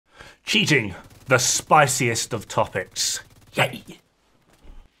Cheating, the spiciest of topics. Yay!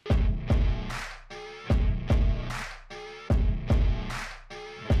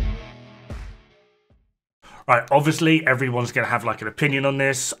 Right, obviously everyone's going to have like an opinion on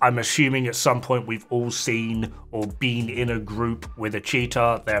this. I'm assuming at some point we've all seen or been in a group with a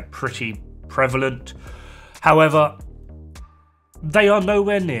cheater. They're pretty prevalent. However, they are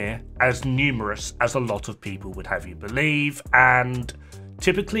nowhere near as numerous as a lot of people would have you believe, and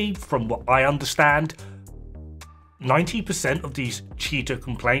typically, from what I understand, 90% of these cheater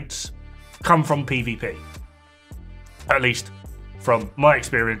complaints come from PvP. At least, from my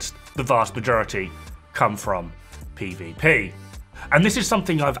experience, the vast majority come from PvP. And this is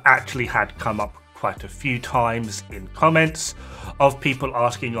something I've actually had come up quite a few times in comments of people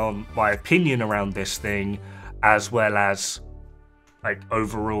asking on my opinion around this thing, as well as like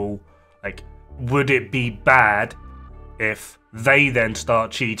overall, like, would it be bad if they then start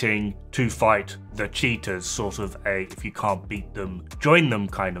cheating to fight the cheaters, sort of a if you can't beat them, join them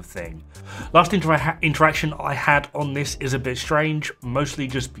kind of thing. Last interaction I had on this is a bit strange, mostly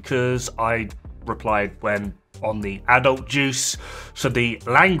just because I replied when on the adult juice, so the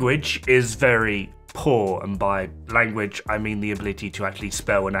language is very poor, and by language I mean the ability to actually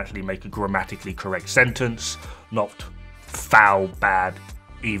spell and actually make a grammatically correct sentence, not foul, bad,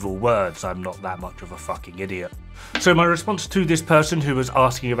 evil words. I'm not that much of a fucking idiot. So my response to this person who was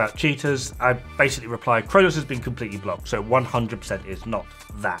asking about cheaters, I basically replied, Kronos has been completely blocked, so 100% is not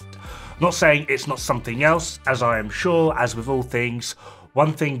that. Not saying it's not something else, as I am sure, as with all things,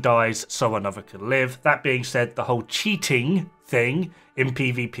 one thing dies so another can live. That being said, the whole cheating thing in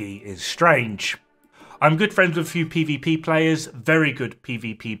PvP is strange. I'm good friends with a few PvP players, very good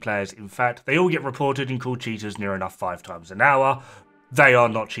PvP players in fact. They all get reported and called cheaters near enough 5 times an hour. They are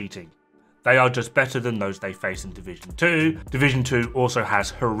not cheating. They are just better than those they face in Division 2. Division 2 also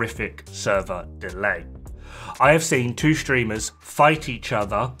has horrific server delay. I have seen 2 streamers fight each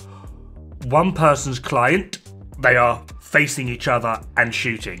other. One person's client, they are facing each other and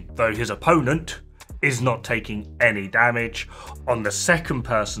shooting, though his opponent is not taking any damage. On the second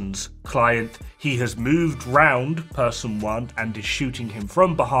person's client, he has moved round person 1 and is shooting him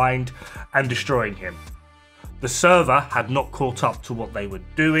from behind and destroying him. The server had not caught up to what they were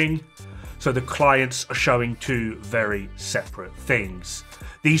doing, so the clients are showing 2 very separate things.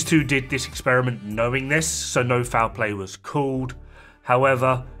 These 2 did this experiment knowing this, so no foul play was called.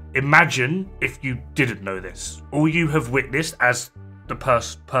 However, imagine if you didn't know this. All you have witnessed as the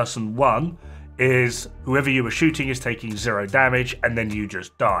person 1 is whoever you were shooting is taking 0 damage and then you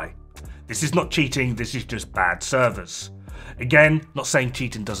just die. This is not cheating, this is just bad servers. Again, not saying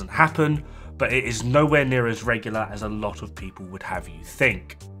cheating doesn't happen, but it is nowhere near as regular as a lot of people would have you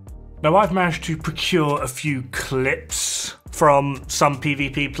think. Now, I've managed to procure a few clips from some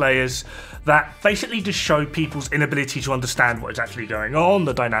PvP players that basically just show people's inability to understand what is actually going on,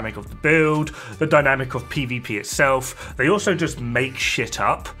 the dynamic of the build, the dynamic of PvP itself. They also just make shit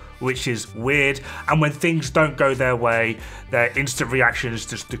up, which is weird, and when things don't go their way, their instant reaction is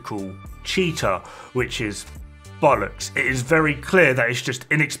just to call cheater, which is bollocks. It is very clear that it's just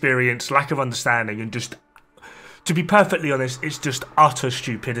inexperience, lack of understanding, and just, to be perfectly honest, it's just utter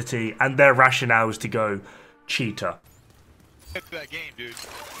stupidity, and their rationale is to go cheater. Get that game, dude.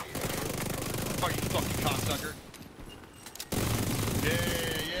 Are you fucking cocksucker?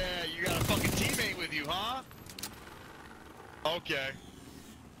 Yeah, you got a fucking teammate with you, huh? Okay.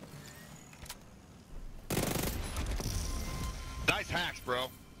 Nice hacks, bro.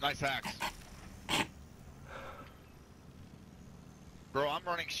 Nice hacks. Bro, I'm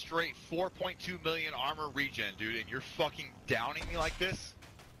running straight 4.2 million armor regen, dude, and you're fucking downing me like this?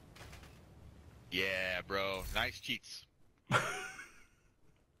 Yeah, bro. Nice cheats.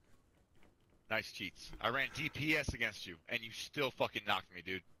 Nice cheats. I ran DPS against you, and you still fucking knocked me,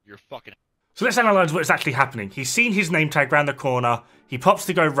 dude. You're fucking... So let's analyse what's actually happening. He's seen his name tag round the corner, he pops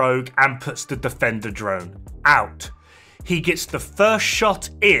to go rogue and puts the defender drone out. He gets the first shot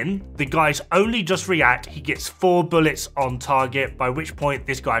in, the guys only just react, he gets 4 bullets on target, by which point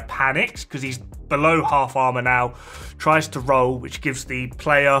this guy panics because he's below half armor now, tries to roll, which gives the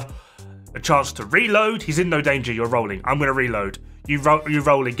player a chance to reload. He's in no danger, you're rolling, I'm going to reload. You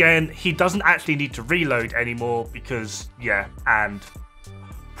roll again, he doesn't actually need to reload anymore because, yeah, and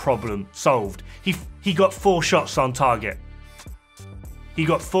problem solved. He got 4 shots on target. He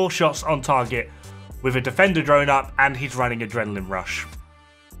got 4 shots on target with a defender drone up, and he's running adrenaline rush.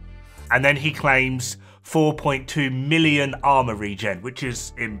 And then he claims 4.2 million armor regen, which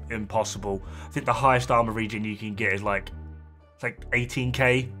is impossible. I think the highest armor regen you can get is like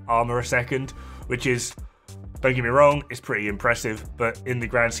 18k armor a second, which is Don't get me wrong, it's pretty impressive, but in the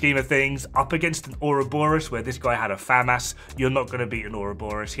grand scheme of things, up against an Ouroboros where this guy had a FAMAS, you're not going to beat an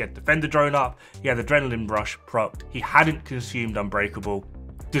Ouroboros. He had Defender Drone up, he had Adrenaline Rush propped, he hadn't consumed Unbreakable.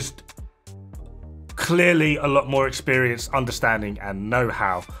 Just clearly a lot more experience, understanding, and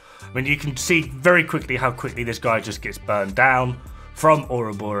know-how. I mean, you can see very quickly how quickly this guy just gets burned down from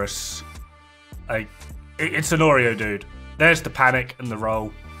Ouroboros. It's an Oreo, dude. There's the panic and the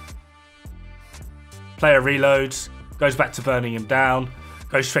roll. Player reloads, goes back to burning him down,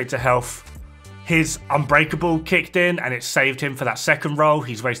 goes straight to health. His Unbreakable kicked in and it saved him for that second roll.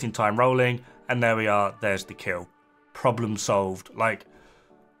 He's wasting time rolling, and there we are. There's the kill. Problem solved. Like,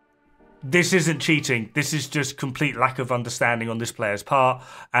 this isn't cheating. This is just complete lack of understanding on this player's part,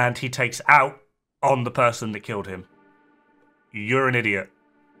 and he takes out on the person that killed him. You're an idiot.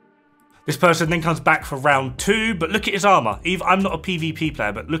 This person then comes back for round 2, but look at his armor. I'm not a PvP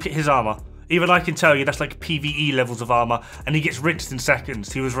player, but look at his armor. Even I can tell you that's like PvE levels of armor, and he gets rinsed in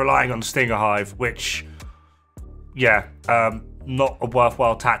seconds. He was relying on Stinger Hive, which, yeah, not a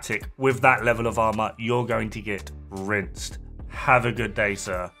worthwhile tactic. With that level of armor, you're going to get rinsed. Have a good day,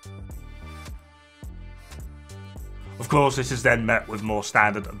 sir. Of course, this is then met with more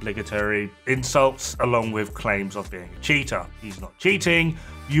standard obligatory insults, along with claims of being a cheater. He's not cheating,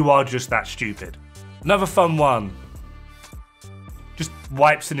 you are just that stupid. Another fun one. Just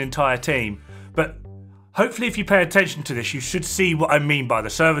wipes an entire team. But hopefully if you pay attention to this, you should see what I mean by the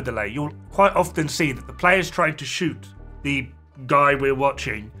server delay. You'll quite often see that the players trying to shoot the guy we're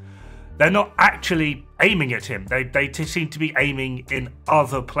watching, they're not actually aiming at him. They seem to be aiming in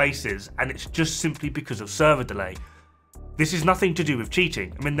other places, and it's just simply because of server delay. This is nothing to do with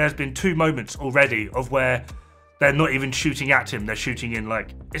cheating. I mean, there's been 2 moments already of where they're not even shooting at him. They're shooting in,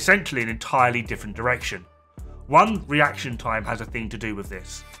 like, essentially an entirely different direction. One, reaction time has a thing to do with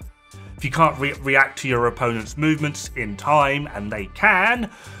this. If you can't react to your opponent's movements in time, and they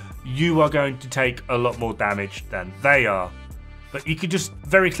can, you are going to take a lot more damage than they are. But you could just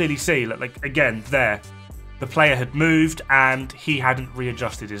very clearly see, like again, there, the player had moved and he hadn't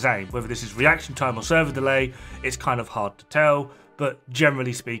readjusted his aim. Whether this is reaction time or server delay, it's kind of hard to tell, but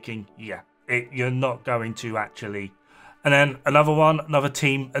generally speaking, yeah, you're not going to actually. And then another one, another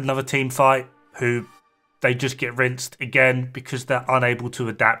team fight who they just get rinsed again because they're unable to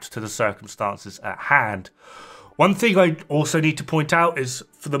adapt to the circumstances at hand. One thing I also need to point out is,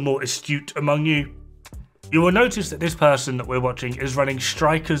 for the more astute among you, you will notice that this person that we're watching is running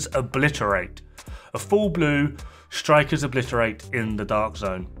Striker's Obliterate. A full blue Striker's Obliterate in the Dark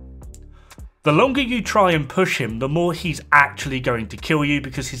Zone. The longer you try and push him, the more he's actually going to kill you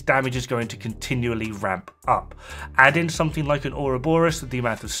because his damage is going to continually ramp up. Add in something like an Ouroboros with the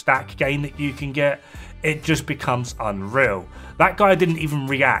amount of stack gain that you can get, it just becomes unreal. That guy didn't even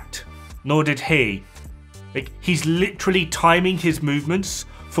react, nor did he. Like, he's literally timing his movements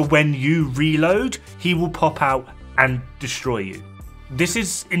for when you reload, he will pop out and destroy you. This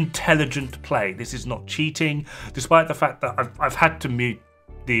is intelligent play. This is not cheating, despite the fact that I've had to mute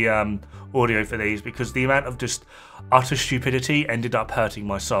the audio for these because the amount of just utter stupidity ended up hurting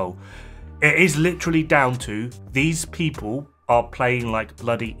my soul. It is literally down to these people are playing like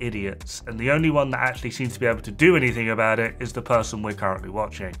bloody idiots, and the only one that actually seems to be able to do anything about it is the person we're currently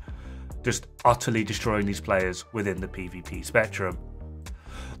watching, just utterly destroying these players within the PvP spectrum.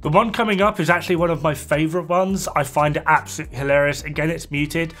 The one coming up is actually one of my favourite ones. I find it absolutely hilarious. Again, it's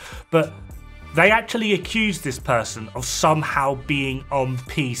muted, but they actually accuse this person of somehow being on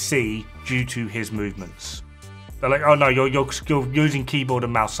PC due to his movements. They're like, oh no, you're using keyboard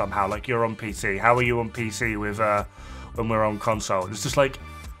and mouse somehow, like you're on PC. How are you on PC with when we're on console? It's just like,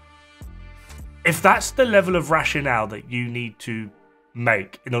 if that's the level of rationale that you need to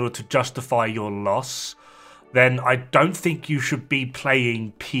make in order to justify your loss, then I don't think you should be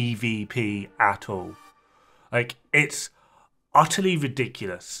playing PvP at all. Like, it's utterly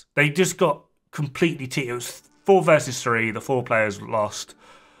ridiculous. They just got completely it was 4 versus 3, the 4 players lost,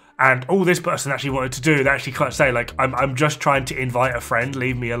 and all this person actually wanted to do, they actually can't say, like, I'm just trying to invite a friend,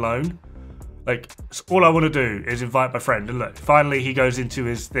 leave me alone. Like, all I want to do is invite my friend, and look, finally he goes into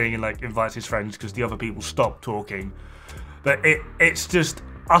his thing and like invites his friends because the other people stop talking. But it's just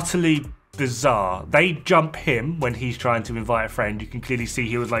utterly bizarre. They jump him when he's trying to invite a friend. You can clearly see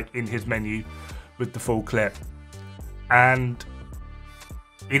he was like in his menu with the full clip, and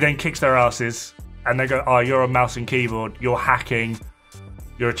he then kicks their asses and they go, oh, you're on mouse and keyboard, you're hacking,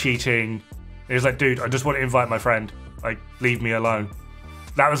 you're cheating. And he's like, dude, I just want to invite my friend, like, leave me alone.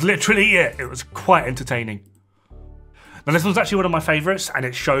 That was literally it. It was quite entertaining. Now, this one's actually one of my favourites, and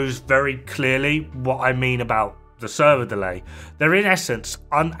it shows very clearly what I mean about the server delay, they're in essence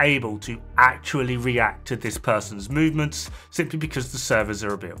unable to actually react to this person's movements simply because the servers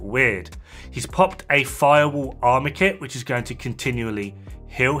are a bit weird. He's popped a firewall armor kit which is going to continually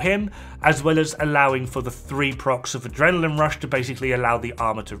heal him, as well as allowing for the 3 procs of Adrenaline Rush to basically allow the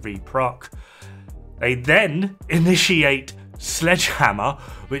armor to re-proc. They then initiate Sledgehammer,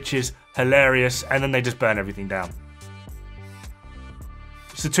 which is hilarious, and then they just burn everything down.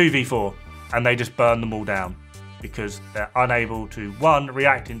 It's a 2v4 and they just burn them all down because they're unable to, 1,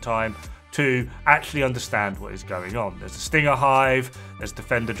 react in time, 2, actually understand what is going on. There's a Stinger Hive, there's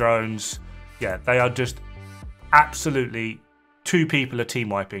Defender drones. Yeah, they are just absolutely, 2 people are team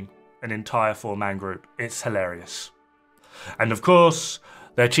wiping an entire 4-man group. It's hilarious. And of course,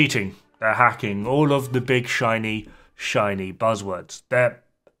 they're cheating, they're hacking, all of the big shiny buzzwords. They're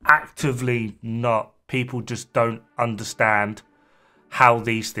actively not. People just don't understand how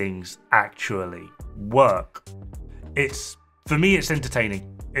these things actually work. For me, it's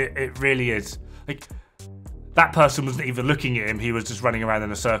entertaining. It really is. Like, that person wasn't even looking at him. He was just running around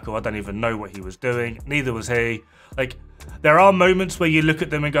in a circle. I don't even know what he was doing. Neither was he. Like, there are moments where you look at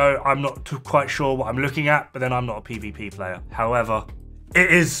them and go, I'm not quite sure what I'm looking at, but then I'm not a PvP player. However,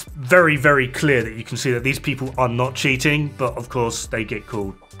 it is very, very clear that you can see that these people are not cheating, but of course they get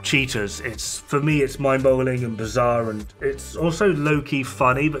called cheaters. For me, it's mind-boggling and bizarre, and it's also low-key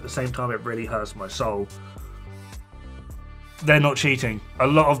funny, but at the same time it really hurts my soul. They're not cheating. A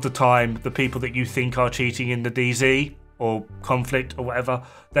lot of the time, the people that you think are cheating in the DZ or conflict or whatever,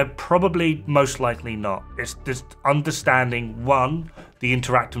 they're probably most likely not. It's just understanding, 1, the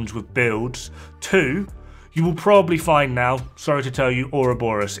interactions with builds, 2, you will probably find now, sorry to tell you,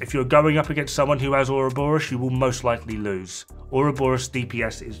 Ouroboros. If you're going up against someone who has Ouroboros, you will most likely lose. Ouroboros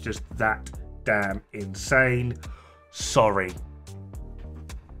DPS is just that damn insane. Sorry.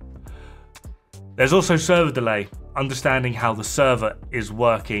 There's also server delay, understanding how the server is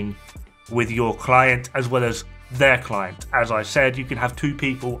working with your client as well as their client. As I said, you can have 2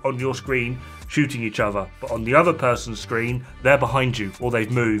 people on your screen shooting each other, but on the other person's screen, they're behind you, or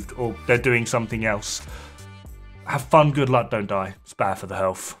they've moved, or they're doing something else. Have fun, good luck, don't die. It's bad for the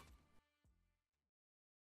health.